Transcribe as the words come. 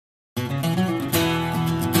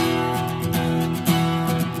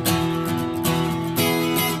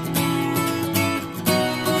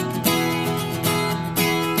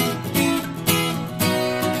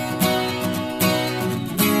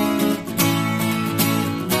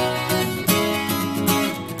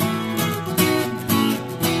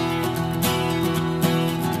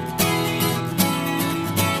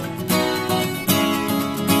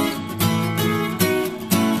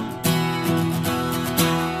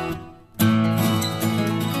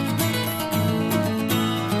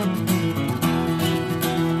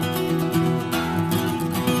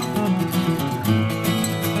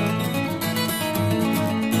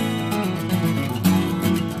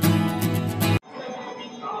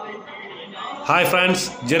Hi friends,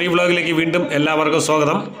 Jerry Vlogilekku വീണ്ടും എല്ലാവർക്കും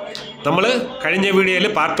സ്വാഗതം. നമ്മൾ കഴിഞ്ഞ വീഡിയോയിൽ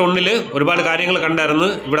പാർട്ട് 1ൽ ഒരുപാട് കാര്യങ്ങൾ കണ്ടായിരുന്നു.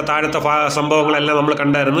 ഇവിടെ താഴത്തെ സംഭവങ്ങളെല്ലാം നമ്മൾ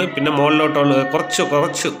കണ്ടായിരുന്നു. പിന്നെ മോളിലോട്ടുള്ള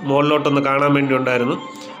കുറച്ച് മോളിലോട്ടൊന്ന് കാണാൻ വേണ്ടി ഉണ്ടായിരുന്നു.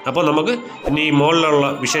 അപ്പോൾ നമുക്ക് ഇനി ഈ മോളിലുള്ള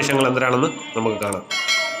വിശേഷങ്ങൾ എന്താണെന്ന് നമുക്ക് കാണാം.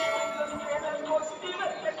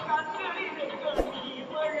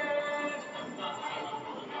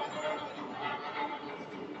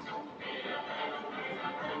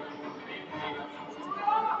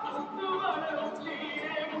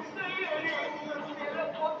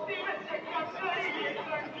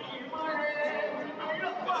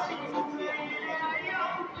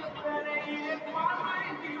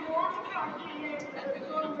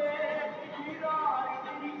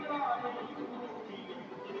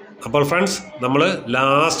 അപ്പോൾ ഫ്രണ്ട്സ് നമ്മൾ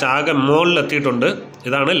ലാസ്റ്റ് ആകെ മോളിലെത്തിയിട്ടുണ്ട്.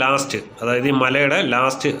 ഇതാണ് ലാസ്റ്റ്, അതായത് ഈ മലയുടെ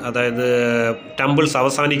ലാസ്റ്റ്, അതായത് ടെമ്പിൾസ്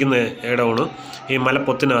അവസാനിക്കുന്ന ഇടമാണ് ഈ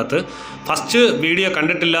മലപ്പൊത്തിനകത്ത്. ഫസ്റ്റ് വീഡിയോ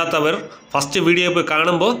കണ്ടിട്ടില്ലാത്തവർ ഫസ്റ്റ് വീഡിയോ പോയി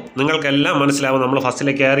കാണുമ്പോൾ നിങ്ങൾക്കെല്ലാം മനസ്സിലാവും. നമ്മൾ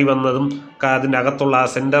ഫസ്റ്റിലെ കയറി വന്നതും അതിൻ്റെ അകത്തുള്ള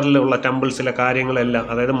ആ സെൻറ്ററിലുള്ള ടെമ്പിൾസിലെ കാര്യങ്ങളെല്ലാം,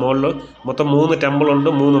 അതായത് മുകളിൽ മൊത്തം 3 ടെമ്പിളുണ്ട്,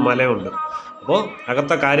 3 മലയുണ്ട്. അപ്പോൾ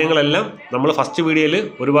അകത്തെ കാര്യങ്ങളെല്ലാം നമ്മൾ ഫസ്റ്റ് വീഡിയോയിൽ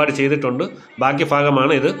ഒരുപാട് ചെയ്തിട്ടുണ്ട്. ബാക്കി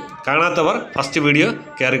ഭാഗമാണ് ഇത്. കാണാത്തവർ ഫസ്റ്റ് വീഡിയോ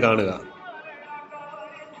കയറി കാണുക.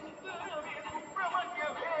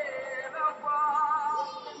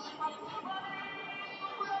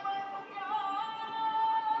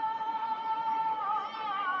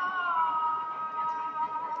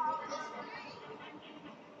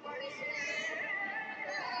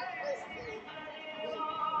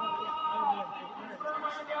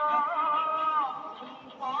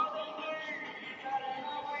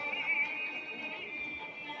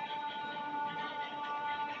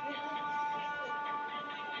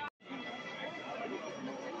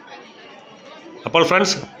 അപ്പോൾ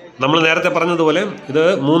ഫ്രണ്ട്സ്, നമ്മൾ നേരത്തെ പറഞ്ഞതുപോലെ ഇത്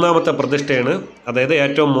 3ാമത്തെ പ്രതിഷ്ഠയാണ്, അതായത്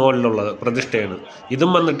ഏറ്റവും മുകളിലുള്ളത് പ്രതിഷ്ഠയാണ്. ഇതും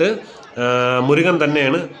വന്നിട്ട് മുരുകൻ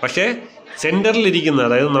തന്നെയാണ്. പക്ഷേ സെൻറ്ററിലിരിക്കുന്ന,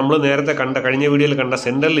 അതായത് നമ്മൾ നേരത്തെ കഴിഞ്ഞ വീഡിയോയിൽ കണ്ട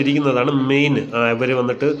സെൻറ്ററിലിരിക്കുന്നതാണ് മെയിൻ. ഇവർ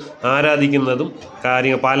വന്നിട്ട് ആരാധിക്കുന്നതും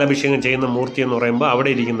പാലാഭിഷേകം ചെയ്യുന്ന മൂർത്തി എന്ന് പറയുമ്പോൾ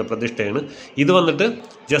അവിടെ ഇരിക്കുന്ന പ്രതിഷ്ഠയാണ്. ഇത് വന്നിട്ട്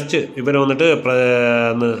ജസ്റ്റ് ഇവർ വന്നിട്ട്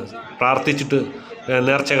പ്രാർത്ഥിച്ചിട്ട്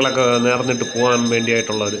നേർച്ചകളൊക്കെ നേർന്നിട്ട് പോകാൻ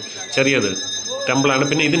വേണ്ടിയായിട്ടുള്ള ഒരു ചെറിയത് ടെമ്പിളാണ്.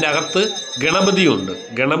 പിന്നെ ഇതിൻ്റെ അകത്ത് ഗണപതിയുണ്ട്,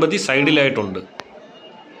 ഗണപതി സൈഡിലായിട്ടുണ്ട്.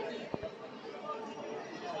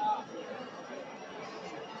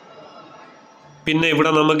 പിന്നെ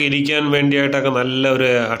ഇവിടെ നമുക്ക് ഇരിക്കാൻ വേണ്ടിയിട്ടൊക്കെ നല്ല ഒരു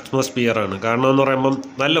അറ്റ്മോസ്ഫിയറാണ്. കാരണം എന്ന് പറയുമ്പം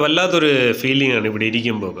വല്ലാത്തൊരു ഫീലിംഗ് ആണ് ഇവിടെ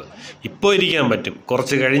ഇരിക്കുമ്പോൾ. ഇപ്പോൾ ഇരിക്കാൻ പറ്റും,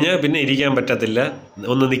 കുറച്ച് കഴിഞ്ഞാൽ പിന്നെ ഇരിക്കാൻ പറ്റത്തില്ല,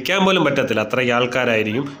 ഒന്ന് നിൽക്കാൻ പോലും പറ്റത്തില്ല, അത്രയ്ക്ക്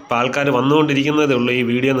ആൾക്കാരായിരിക്കും. ഇപ്പോൾ ആൾക്കാർ വന്നുകൊണ്ടിരിക്കുന്നതേ ഉള്ളൂ. ഈ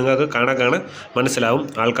വീഡിയോ നിങ്ങൾക്ക് കാണാൻ മനസ്സിലാവും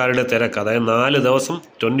ആൾക്കാരുടെ തിരക്ക്. അതായത് 4 ദിവസം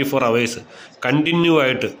 24 hours കണ്ടിന്യൂ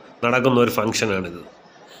ആയിട്ട് നടക്കുന്ന ഒരു ഫംഗ്ഷനാണിത്.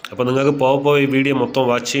 അപ്പോൾ നിങ്ങൾക്ക് പോയി ഈ വീഡിയോ മൊത്തം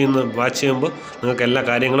വാച്ച് ചെയ്യുമ്പോൾ നിങ്ങൾക്ക് എല്ലാ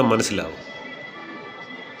കാര്യങ്ങളും മനസ്സിലാവും.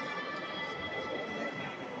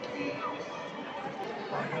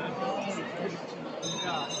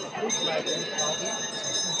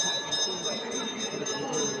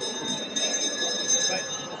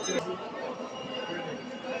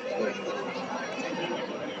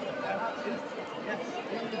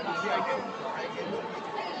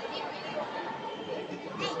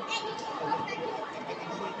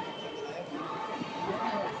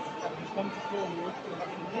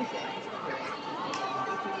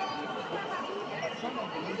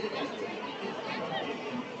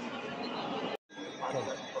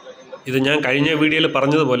 ഇത് ഞാൻ കഴിഞ്ഞ വീഡിയോയിൽ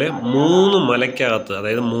പറഞ്ഞതുപോലെ 3 മലയ്ക്കകത്ത്,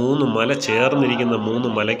 അതായത് 3 മല ചേർന്നിരിക്കുന്ന 3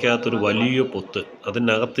 മലയ്ക്കകത്തൊരു വലിയ പൊത്ത്,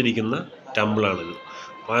 അതിനകത്തിരിക്കുന്ന ടെമ്പിളാണിത്.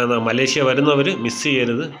 മലേഷ്യ വരുന്നവർ മിസ്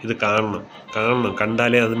ചെയ്യരുത്, ഇത് കാണണം.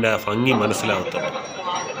 കണ്ടാലേ അതിൻ്റെ ഭംഗി മനസ്സിലാകത്തുള്ളൂ.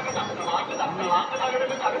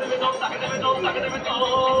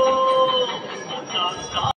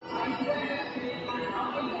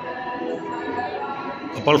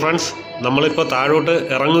 അപ്പോൾ ഫ്രണ്ട്സ്, നമ്മളിപ്പോൾ താഴോട്ട്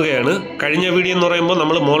ഇറങ്ങുകയാണ്. കഴിഞ്ഞ വീഡിയോ എന്ന് പറയുമ്പോൾ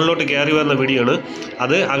നമ്മൾ മുകളിലോട്ട് കയറി വരുന്ന വീഡിയോ ആണ്.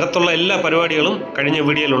 അത് അകത്തുള്ള എല്ലാ പരിപാടികളും കഴിഞ്ഞ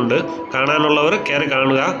വീഡിയോയിലുണ്ട്. കാണാനുള്ളവർ കയറി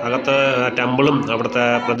കാണുക. അകത്തെ ടെമ്പിളും അവിടുത്തെ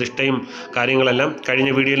പ്രതിഷ്ഠയും കാര്യങ്ങളെല്ലാം കഴിഞ്ഞ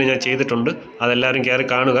വീഡിയോയിൽ ഞാൻ ചെയ്തിട്ടുണ്ട്. അതെല്ലാവരും കയറി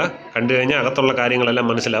കാണുക. കണ്ടു കഴിഞ്ഞാൽ അകത്തുള്ള കാര്യങ്ങളെല്ലാം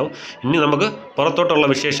മനസ്സിലാവും. ഇനി നമുക്ക് പുറത്തോട്ടുള്ള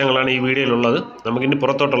വിശേഷങ്ങളാണ് ഈ വീഡിയോയിലുള്ളത്. നമുക്കിനി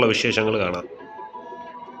പുറത്തോട്ടുള്ള വിശേഷങ്ങൾ കാണാം.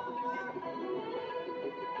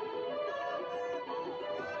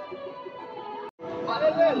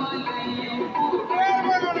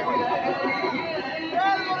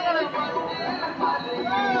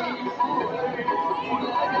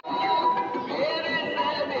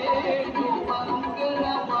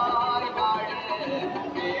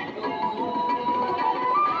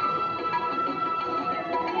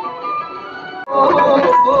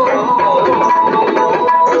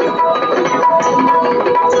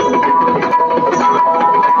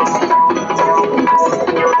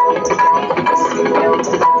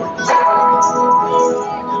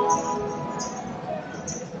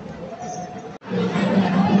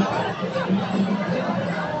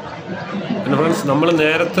 നമ്മൾ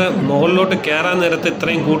നേരത്തെ മുകളിലോട്ട് കയറാൻ നേരത്തെ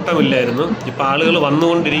ഇത്രയും കൂട്ടമില്ലായിരുന്നു. ഇപ്പോൾ ആളുകൾ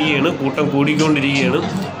വന്നുകൊണ്ടിരിക്കുകയാണ്, കൂട്ടം കൂടിക്കൊണ്ടിരിക്കുകയാണ്.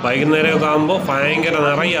 വൈകുന്നേരമൊക്കെ ആകുമ്പോൾ ഭയങ്കര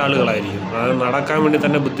നിറയെ ആളുകളായിരിക്കും. അത് നടക്കാൻ വേണ്ടി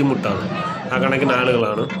തന്നെ ബുദ്ധിമുട്ടാണ്. ആ കണക്കിന്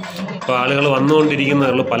ആളുകളാണ്. ഇപ്പോൾ ആളുകൾ വന്നുകൊണ്ടിരിക്കുന്നേ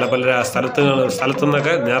ഉള്ളൂ. പല പല സ്ഥലത്തു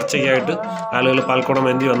നിന്നൊക്കെ നേർച്ചയ്ക്കായിട്ട് ആളുകൾ പാൽക്കുടം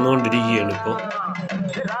ഏന്തി വന്നുകൊണ്ടിരിക്കുകയാണ് ഇപ്പോൾ.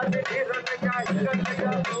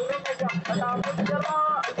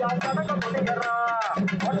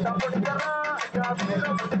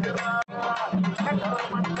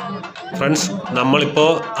 ഫ്രണ്ട്സ്, നമ്മളിപ്പോൾ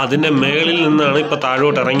അതിൻ്റെ മേളിൽ നിന്നാണ് ഇപ്പോൾ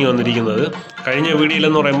താഴോട്ട് ഇറങ്ങി വന്നിരിക്കുന്നത്. കഴിഞ്ഞ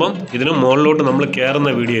വീഡിയോയിലെന്ന് പറയുമ്പം ഇതിന് മുകളിലോട്ട് നമ്മൾ കയറുന്ന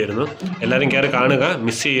വീഡിയോ ആയിരുന്നു. എല്ലാവരും കയറി കാണുക,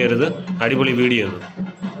 മിസ് ചെയ്യരുത്. അടിപൊളി വീഡിയോ ആണ്.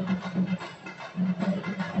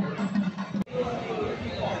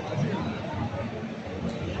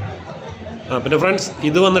 പിന്നെ ഫ്രണ്ട്സ്,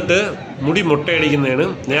 ഇത് വന്നിട്ട് മുടി മുട്ടയടിക്കുന്നതാണ്,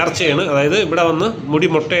 നേർച്ചയാണ്. അതായത് ഇവിടെ വന്ന് മുടി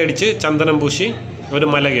മുട്ടയടിച്ച് ചന്ദനം പൂശി ഒരു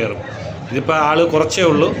മല കയറും. ഇതിപ്പോൾ ആൾ കുറച്ചേ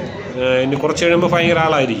ഉള്ളൂ. ഇനി കുറച്ച് കഴിയുമ്പോൾ ഭയങ്കര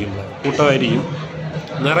ആളായിരിക്കും, കൂട്ടമായിരിക്കും,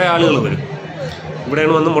 നിറയെ ആളുകൾ വരും.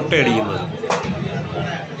 ഇവിടെയാണ് വന്ന് മുട്ടയടിക്കുന്നത്.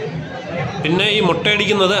 പിന്നെ ഈ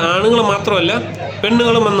മുട്ടയടിക്കുന്നത് ആണുങ്ങൾ മാത്രമല്ല,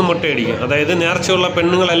 പെണ്ണുങ്ങളും വന്ന് മുട്ടയടിക്കും. അതായത് നേർച്ചയുള്ള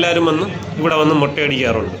പെണ്ണുങ്ങളെല്ലാവരും വന്ന് ഇവിടെ വന്ന്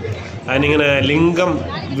മുട്ടയടിക്കാറുണ്ട്. അതിനിങ്ങനെ ലിംഗം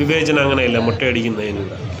വിവേചനം അങ്ങനെയില്ല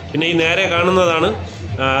മുട്ടയടിക്കുന്നതിനുള്ള. പിന്നെ ഈ നേരെ കാണുന്നതാണ്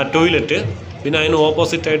ടോയ്ലറ്റ്. പിന്നെ അതിന്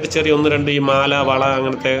ഓപ്പോസിറ്റായിട്ട് ചെറിയ 1-2 ഈ മാല, വള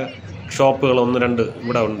അങ്ങനത്തെ ഷോപ്പുകൾ 1-2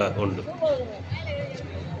 ഇവിടെ ഉണ്ട്.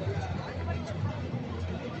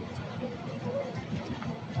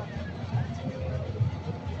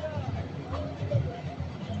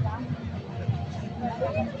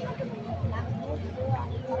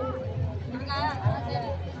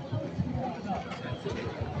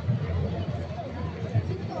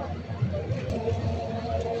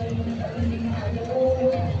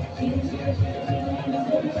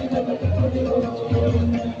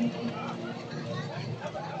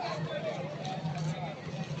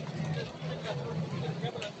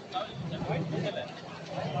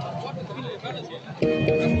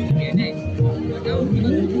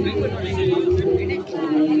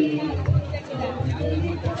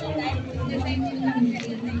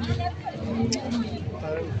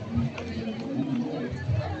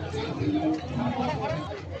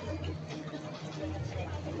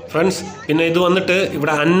 ഫ്രണ്ട്സ്, പിന്നെ ഇത് വന്നിട്ട്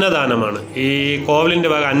ഇവിടെ അന്നദാനമാണ്. ഈ കോവിലിൻ്റെ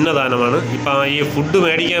ഭാഗം അന്നദാനമാണ്. ഇപ്പം ഈ ഫുഡ്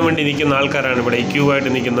മേടിക്കാൻ വേണ്ടി നിൽക്കുന്ന ആൾക്കാരാണ് ഇവിടെ ഈ ക്യൂ ആയിട്ട്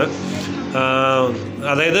നിൽക്കുന്നത്.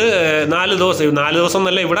 അതായത് 4 ദിവസം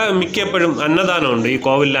എന്നല്ല, ഇവിടെ മിക്കപ്പോഴും അന്നദാനമുണ്ട്. ഈ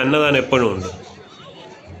കോവിലിൽ അന്നദാനം എപ്പോഴും ഉണ്ട്.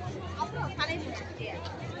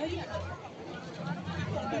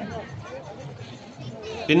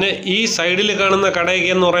 പിന്നെ ഈ സൈഡിൽ കാണുന്ന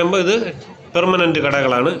കടയൊക്കെ എന്ന് പറയുമ്പോൾ ഇത് പെർമനൻറ്റ്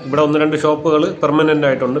കടകളാണ്. ഇവിടെ 1-2 ഷോപ്പുകൾ പെർമനൻ്റ്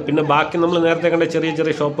ആയിട്ടുണ്ട്. പിന്നെ ബാക്കി നമ്മൾ നേരത്തെ കണ്ട ചെറിയ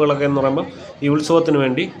ചെറിയ ഷോപ്പുകളൊക്കെ എന്ന് പറയുമ്പോൾ ഈ ഉത്സവത്തിന്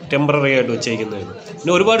വേണ്ടി ടെമ്പററി ആയിട്ട് വെച്ചേക്കുന്നതാണ്.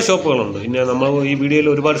 പിന്നെ ഒരുപാട് ഷോപ്പുകളുണ്ട്. പിന്നെ നമ്മൾ ഈ വീഡിയോയിൽ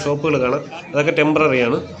ഒരുപാട് ഷോപ്പുകൾ കാണാം. അതൊക്കെ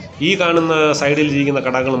ടെമ്പററിയാണ്. ഈ കാണുന്ന സൈഡിലിരിക്കുന്ന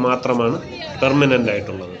കടകൾ മാത്രമാണ് പെർമനൻ്റ്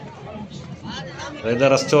ആയിട്ടുള്ളത്. അതായത്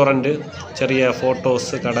റെസ്റ്റോറൻറ്റ്, ചെറിയ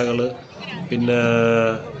ഫോട്ടോസ് കടകൾ, പിന്നെ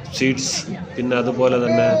സ്വീറ്റ്സ്, പിന്നെ അതുപോലെ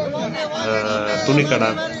തന്നെ തുണിക്കട,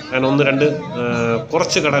 അങ്ങനെ 1-2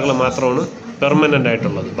 കുറച്ച് കടകൾ മാത്രമാണ് പെർമനൻ്റ്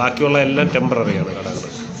ആയിട്ടുള്ളത്. ബാക്കിയുള്ള എല്ലാം ടെമ്പററിയാണ് കടകൾ.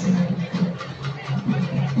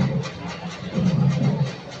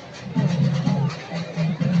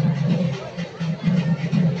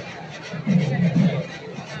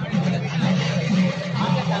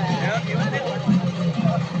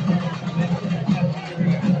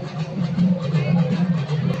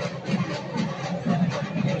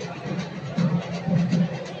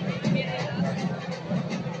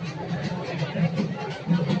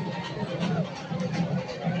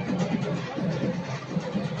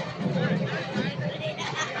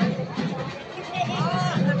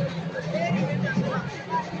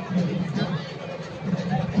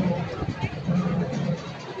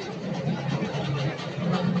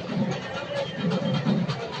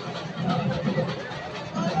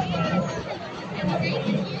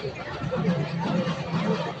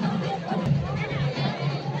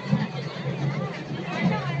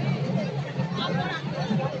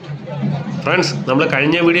 ഫ്രണ്ട്സ്, നമ്മൾ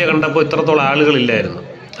കഴിഞ്ഞ വീഡിയോ കണ്ടപ്പോൾ ഇത്രത്തോളം ആളുകളില്ലായിരുന്നു.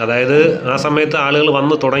 അതായത് ആ സമയത്ത് ആളുകൾ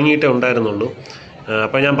വന്ന് തുടങ്ങിയിട്ടേ ഉണ്ടായിരുന്നുള്ളൂ.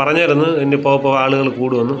 അപ്പോൾ ഞാൻ പറഞ്ഞായിരുന്നു ഇനിയിപ്പോൾ ആളുകൾ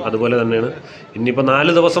കൂടുമെന്നും. അതുപോലെ തന്നെയാണ്. ഇനിയിപ്പോൾ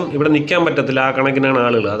 4 ദിവസം ഇവിടെ നിൽക്കാൻ പറ്റത്തില്ല, ആ കണക്കിനാണ്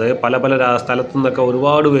ആളുകൾ. അതായത് പല പല സ്ഥലത്തു നിന്നൊക്കെ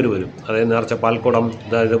ഒരുപാട് പേര് വരും. അതായത് നേർച്ച പാൽക്കുടം,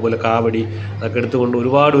 ഇതേപോലെ കാവടി അതൊക്കെ എടുത്തുകൊണ്ട്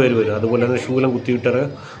ഒരുപാട് പേര് വരും. അതുപോലെ തന്നെ ശൂലം കുത്തിയിട്ടൊക്കെ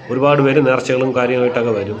ഒരുപാട് പേര് നേർച്ചകളും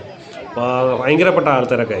കാര്യമായിട്ടൊക്കെ വരും. അപ്പോൾ ഭയങ്കരപ്പെട്ട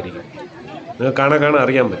ആൾക്കാരൊക്കെ ആയിരിക്കും. നിങ്ങൾക്ക് കാണാൻ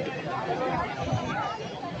അറിയാൻ പറ്റും.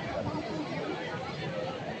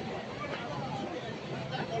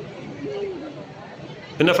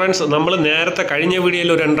 പിന്നെ ഫ്രണ്ട്സ്, നമ്മൾ നേരത്തെ കഴിഞ്ഞ വീഡിയോയിൽ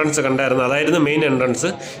ഒരു എൻട്രൻസ് കണ്ടായിരുന്നു. അതായിരുന്നു മെയിൻ എൻട്രൻസ്.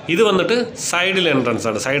 ഇത് വന്നിട്ട് സൈഡിൽ എൻട്രൻസ്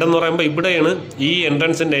ആണ്. സൈഡെന്ന് പറയുമ്പോൾ ഇവിടെയാണ്, ഈ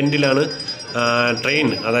എൻട്രൻസിൻ്റെ എൻഡിലാണ് ട്രെയിൻ,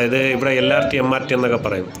 അതായത് ഇവിടെ LRT MRT എന്നൊക്കെ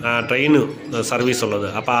പറയും, ട്രെയിൻ സർവീസ് ഉള്ളത്.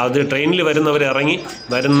 അപ്പോൾ അത് ട്രെയിനിൽ വരുന്നവർ ഇറങ്ങി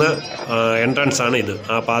വരുന്ന എൻട്രൻസ് ആണ് ഇത്,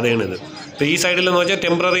 ആ പാതയാണിത്. ഇപ്പോൾ ഈ സൈഡിലെന്ന് വെച്ചാൽ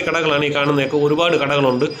ടെമ്പററി കടകളാണ് ഈ കാണുന്നതൊക്കെ. ഒരുപാട്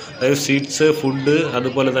കടകളുണ്ട്, അതായത് സ്വീറ്റ്സ്, ഫുഡ്,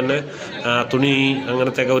 അതുപോലെ തന്നെ തുണി,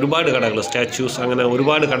 അങ്ങനത്തെയൊക്കെ ഒരുപാട് കടകൾ, സ്റ്റാച്യൂസ്, അങ്ങനെ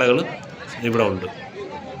ഒരുപാട് കടകൾ ഇവിടെ ഉണ്ട്.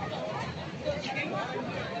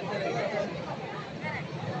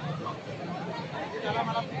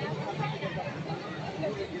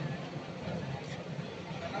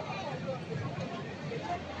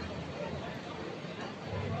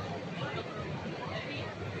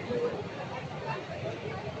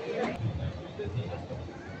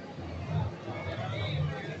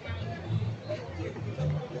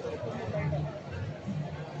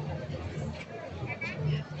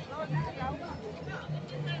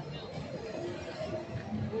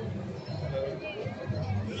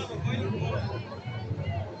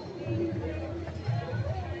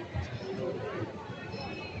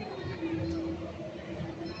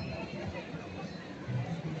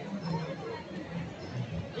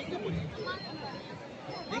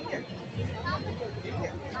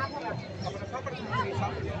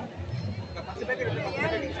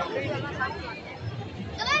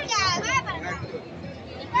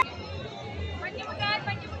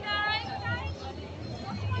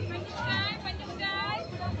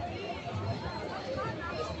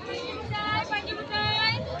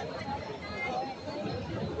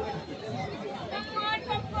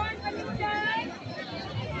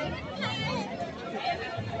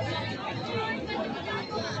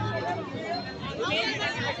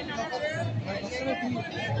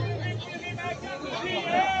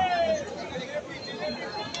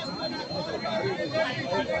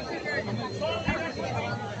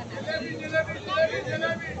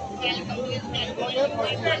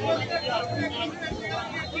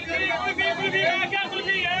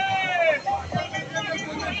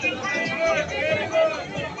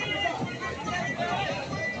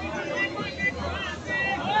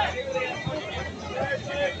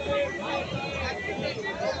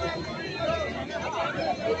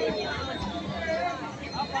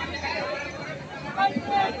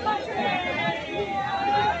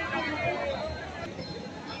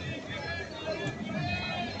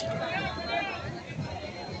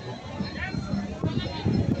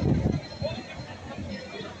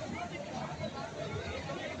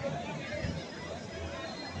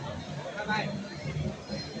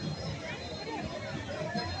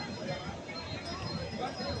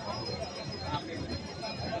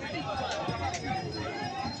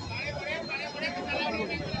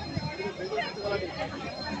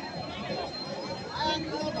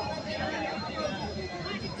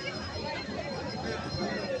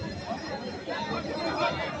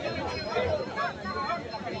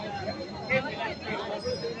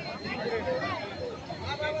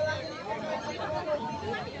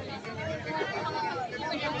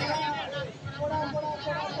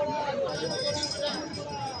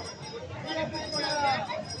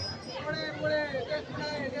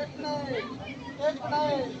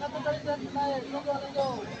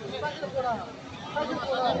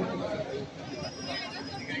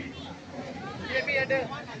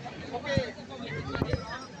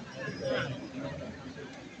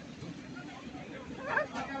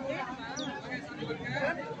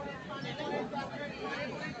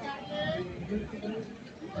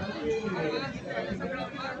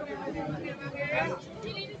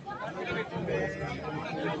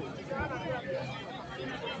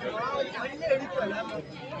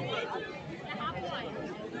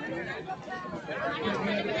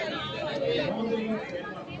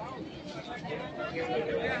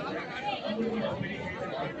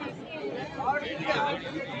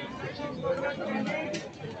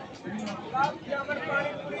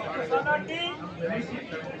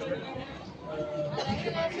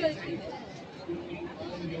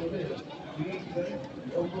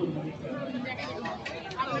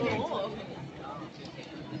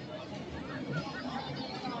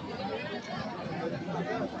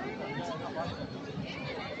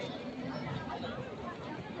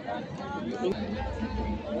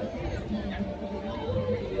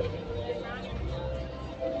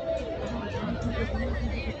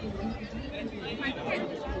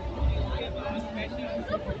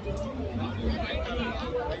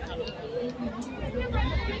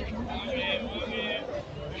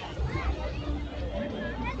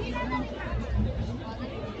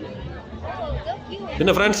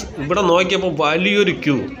 പിന്നെ ഫ്രണ്ട്സ് ഇവിടെ നോക്കിയപ്പോൾ വലിയൊരു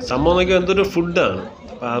ക്യൂ. സംഭവം നോക്കിയാൽ എന്തൊരു ഫുഡാണ്.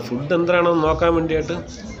 അപ്പോൾ ആ ഫുഡ് എന്താണെന്ന് നോക്കാൻ വേണ്ടിയിട്ട്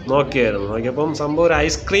നോക്കിയായിരുന്നു. നോക്കിയപ്പം സംഭവം ഒരു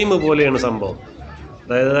ഐസ്ക്രീം പോലെയാണ് സംഭവം.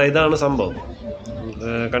 അതായത് ഇതാണ് സംഭവം.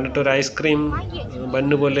 കണ്ടിട്ടൊരു ഐസ്ക്രീം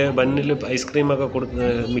ബണ്ണ് പോലെ, ബണ്ണിൽ ഐസ്ക്രീമൊക്കെ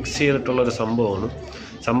മിക്സ് ചെയ്തിട്ടുള്ളൊരു സംഭവമാണ്.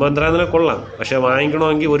 സംഭവം എന്താണെന്ന് കൊള്ളാം. പക്ഷേ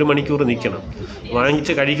വാങ്ങിക്കണമെങ്കിൽ 1 മണിക്കൂർ നിൽക്കണം.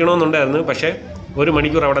 വാങ്ങിച്ച് കഴിക്കണമെന്നുണ്ടായിരുന്നു, പക്ഷേ 1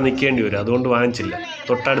 മണിക്കൂർ അവിടെ നിൽക്കേണ്ടി വരും. അതുകൊണ്ട് വാങ്ങിച്ചില്ല.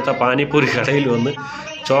 തൊട്ടടുത്ത പാനിപ്പൂരി കടയിൽ വന്ന്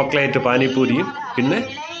ചോക്ലേറ്റ് പാനിപ്പൂരിയും പിന്നെ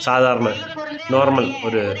സാധാരണ നോർമൽ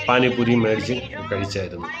ഒരു പാനിപ്പൂരിയും മേടിച്ച്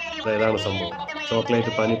കഴിച്ചായിരുന്നു. ഇതാണ് സംഭവം.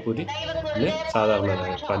 ചോക്ലേറ്റ് പാനിപ്പൂരി പിന്നെ സാധാരണ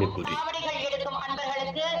panipuri.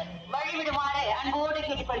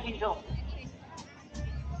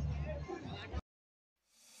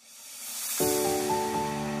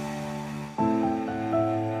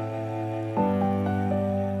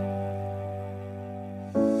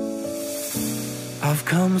 I've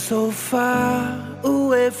come so far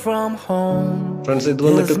away from home. Friends, ഇത്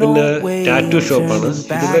വന്നിട്ട് പിന്നെ ടാറ്റു ഷോപ്പാണ്.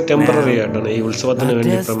 ഇതിവിടെ ടെമ്പററി ആയിട്ടാണ് ഈ ഉത്സവത്തിന്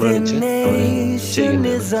വേണ്ടി പ്രമാണിച്ച് അവർ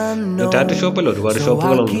ചെയ്യുന്നത്. ടാറ്റു ഷോപ്പല്ല, ഒരുപാട്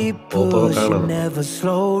ഷോപ്പുകളുണ്ട്. കാണാം.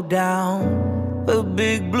 A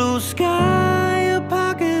big blue sky, a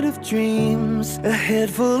pocket of dreams, a head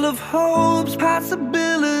full of hopes,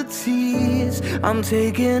 possibilities. I'm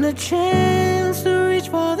taking a chance to reach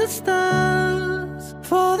for the stars,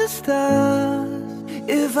 for the stars.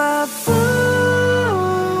 If I fall,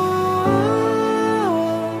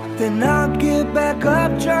 then I'll get back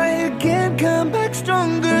up, try again, come back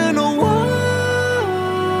stronger. No one,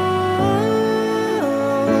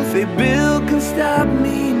 they build can stop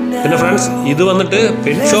me now. പിന്നെ friends, ഇത് വന്നിട്ട്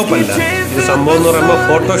pet ഷോപ്പല്ല. ഇത് സംഭവം എന്ന് പറയുമ്പോൾ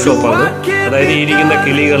ഫോട്ടോഷോപ്പാണ്. അതായത് ഇരിക്കുന്ന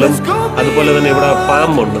കിളികളും അതുപോലെ തന്നെ ഇവിടെ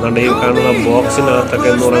പാമ്പുണ്ട്. നമ്മുടെ ഈ കാണുന്ന ബോക്സിനകത്തൊക്കെ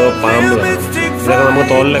എന്ന് പറയുമ്പോൾ പാമ്പുകളാണ്. ഇതൊക്കെ നമുക്ക്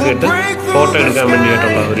തോളിലൊക്കെ ഇട്ട് ഫോട്ടോ എടുക്കാൻ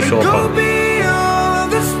വേണ്ടിയിട്ടുള്ള ഒരു ഷോപ്പാണ്.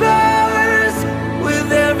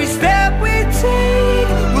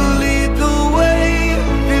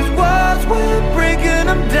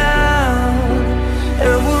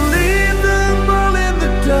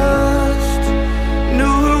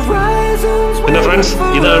 പിന്നെ ഫ്രണ്ട്സ്,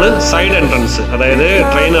 ഇതാണ് സൈഡ് എൻട്രൻസ്. അതായത്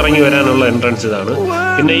ട്രെയിൻ ഇറങ്ങി വരാനുള്ള എൻട്രൻസ് ഇതാണ്.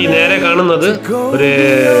 പിന്നെ ഈ നേരെ കാണുന്നത് ഒരു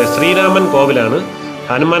ശ്രീരാമൻ കോവിലാണ്.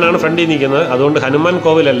 ഹനുമാനാണ് ഫ്രണ്ടിൽ നിൽക്കുന്നത്. അതുകൊണ്ട് ഹനുമാൻ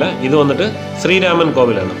കോവിലല്ല, ഇത് വന്നിട്ട് ശ്രീരാമൻ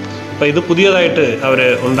കോവിലാണ്. അപ്പം ഇത് പുതിയതായിട്ട് അവർ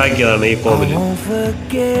ഉണ്ടാക്കിയതാണ് ഈ കോവിൽ.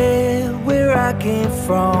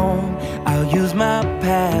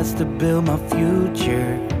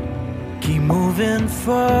 Keep moving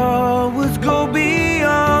forwards, go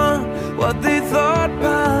beyond what they thought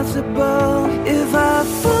possible. If I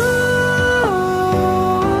fall,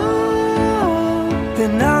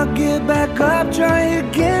 then I'll get back up, try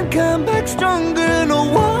again, come back stronger. No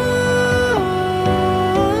one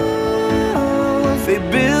they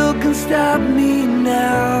build can stop me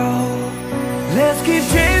now. Let's keep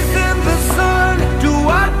chasing the sun, do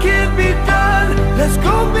what can be done. Let's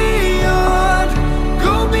go beyond,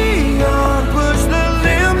 go beyond, push the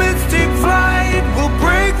limits, take flight. We'll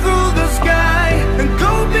break through the sky and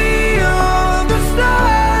go beyond the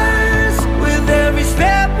stars. With every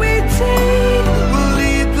step we take, we'll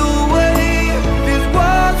lead the way. These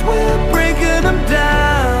walls, we're breaking them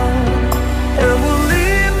down, and we'll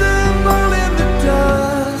leave them all in the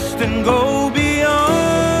dust and go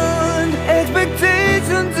beyond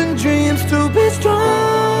expectations and dreams to be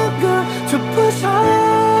stronger, to push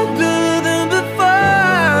harder than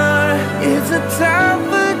before. It's a time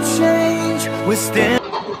for change. We're standing.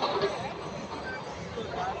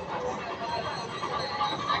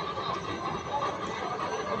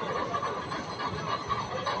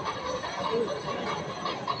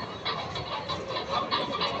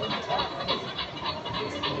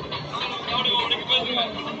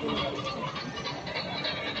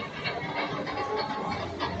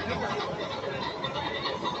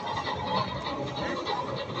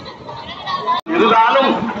 இருந்தாலும்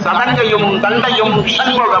சதங்கையும் தண்டையும்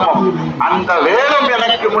சண்முகமும் அந்த வேலும்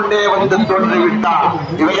எனக்கு முன்னே வந்து தோன்றிவிட்டார்.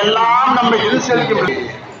 இவையெல்லாம் நம்ம இரு செல்லும்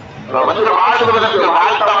வந்து வாழ்வதற்கு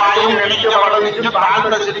வாழ்த்தமாயும் நினைக்கப்படும்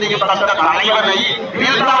பிரார்த்த சித்திக்கு தந்த தலைவனை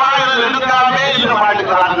வீழ்த்தமாக எடுக்காமே என்று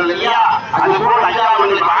வாழ்கிறார்கள் இல்லையா? அதுபோல் ஐயா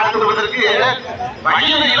அவர்கள் வாழ்த்துவதற்கு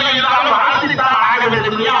வயது இல்லை என்றாலும் வாழ்த்தித்தான் ஆக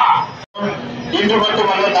வேண்டும் இல்லையா? இன்று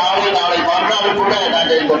மட்டுமல்ல, நாளை மறுநாள் கூட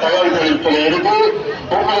நாங்கள் இந்த தகவல்களை எடுத்து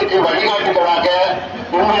உங்களுக்கு வழிகாட்டுகளாக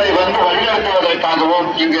உங்களை வந்து வழிநடத்துவதற்காகவும்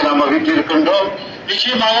இங்கு நம்ம வீட்டிருக்கின்றோம்.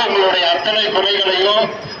 நிச்சயமாக உங்களுடைய அத்தனை குறைகளையும்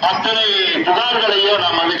அத்தனை புகார்களையும்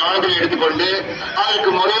நாம் அந்த கவனத்தில் எடுத்துக்கொண்டு அதற்கு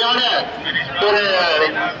முறையான ஒரு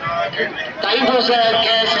தைப்பூச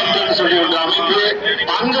கேர் சென்டர் சொல்லி ஒரு அமைப்பு,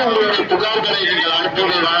 அங்கு உங்களுடைய புகார்களை நீங்கள்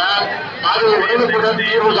அனுப்புவதால் அது உடனுக்குடன்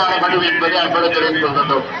தீர்வு காணப்படும் என்பதை அன்போடு தெரிவித்துக்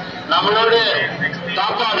கொள்கின்றோம். நம்மளோட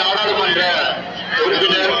தாப்பா நாடாளுமன்ற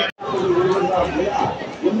உறுப்பினர்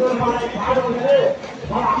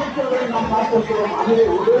அமைச்சர்களை நாம் பார்த்திருக்கிறோம். அதிலே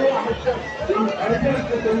ஒரே அமைச்சர்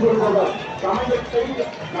கணக்கெடுத்து சென்றுள்ளவர் ராஜ்யத்தை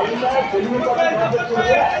நல்ல செல்வப்பட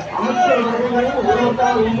நடத்தக்கூடிய அமைச்சர் முறைகளையும்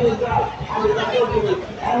உருவத்தான் உண்டு என்றால் அது தற்போது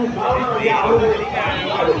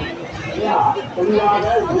பொதுவாக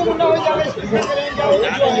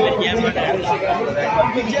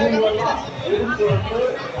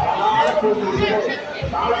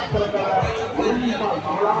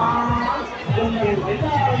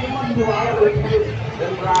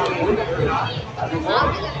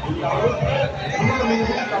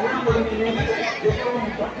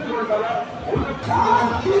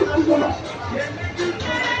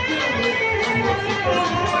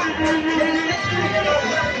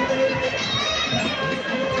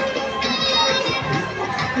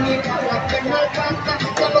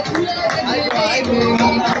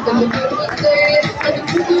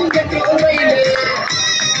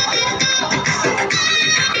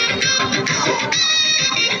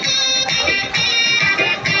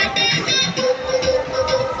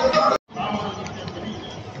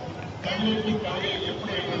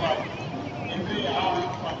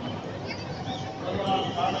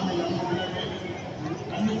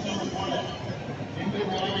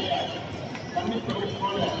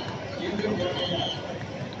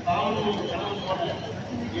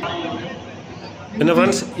പിന്നെ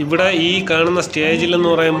ഫ്രണ്ട്സ് ഇവിടെ ഈ കാണുന്ന സ്റ്റേജിലെന്ന്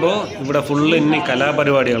പറയുമ്പോൾ ഇവിടെ ഫുള്ള് ഇനി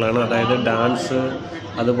കലാപരിപാടികളാണ്. അതായത് ഡാൻസ്,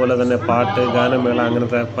 അതുപോലെ തന്നെ പാട്ട്, ഗാനമേള,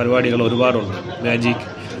 അങ്ങനത്തെ പരിപാടികൾ ഒരുപാടുണ്ട്. മാജിക്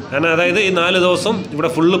അങ്ങനെ, അതായത് ഈ 4 ദിവസം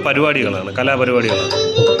ഇവിടെ ഫുള്ള് പരിപാടികളാണ്, കലാപരിപാടികളാണ്.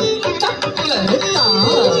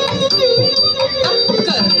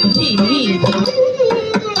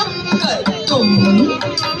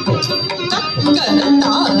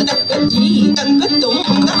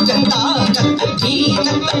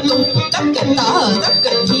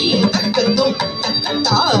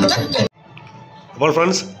 അപ്പോൾ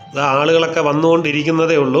ഫ്രണ്ട്സ്, ആളുകളൊക്കെ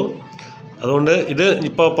വന്നുകൊണ്ടിരിക്കുന്നതേ ഉള്ളൂ. അതുകൊണ്ട് ഇത്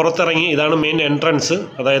ഇപ്പോൾ പുറത്തിറങ്ങി. ഇതാണ് മെയിൻ എൻട്രൻസ്,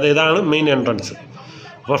 അതായത് ഇതാണ് മെയിൻ എൻട്രൻസ്.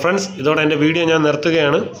 അപ്പോൾ ഫ്രണ്ട്സ്, ഇതോടെ എൻ്റെ വീഡിയോ ഞാൻ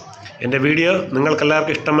നിർത്തുകയാണ്. എൻ്റെ വീഡിയോ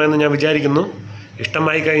നിങ്ങൾക്കെല്ലാവർക്കും ഇഷ്ടമായെന്ന് ഞാൻ വിചാരിക്കുന്നു.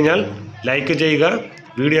 ഇഷ്ടമായി കഴിഞ്ഞാൽ ലൈക്ക് ചെയ്യുക,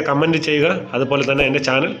 വീഡിയോ കമൻറ്റ് ചെയ്യുക, അതുപോലെ തന്നെ എൻ്റെ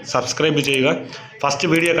ചാനൽ സബ്സ്ക്രൈബ് ചെയ്യുക. ഫസ്റ്റ്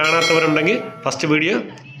വീഡിയോ കാണാത്തവരുണ്ടെങ്കിൽ ഫസ്റ്റ് വീഡിയോ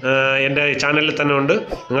എൻ്റെ ചാനലിൽ തന്നെ ഉണ്ട്,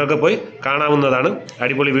 നിങ്ങൾക്ക് പോയി കാണാവുന്നതാണ്.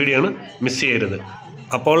 അടിപൊളി വീഡിയോ ആണ്, മിസ് ചെയ്യരുത്.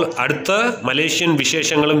 അപ്പോൾ അടുത്ത മലേഷ്യൻ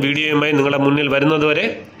വിശേഷങ്ങളും വീഡിയോയുമായി നിങ്ങളുടെ മുന്നിൽ വരുന്നതുവരെ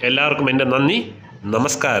എല്ലാവർക്കും എൻ്റെ നന്ദി,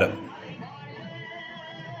 നമസ്കാരം.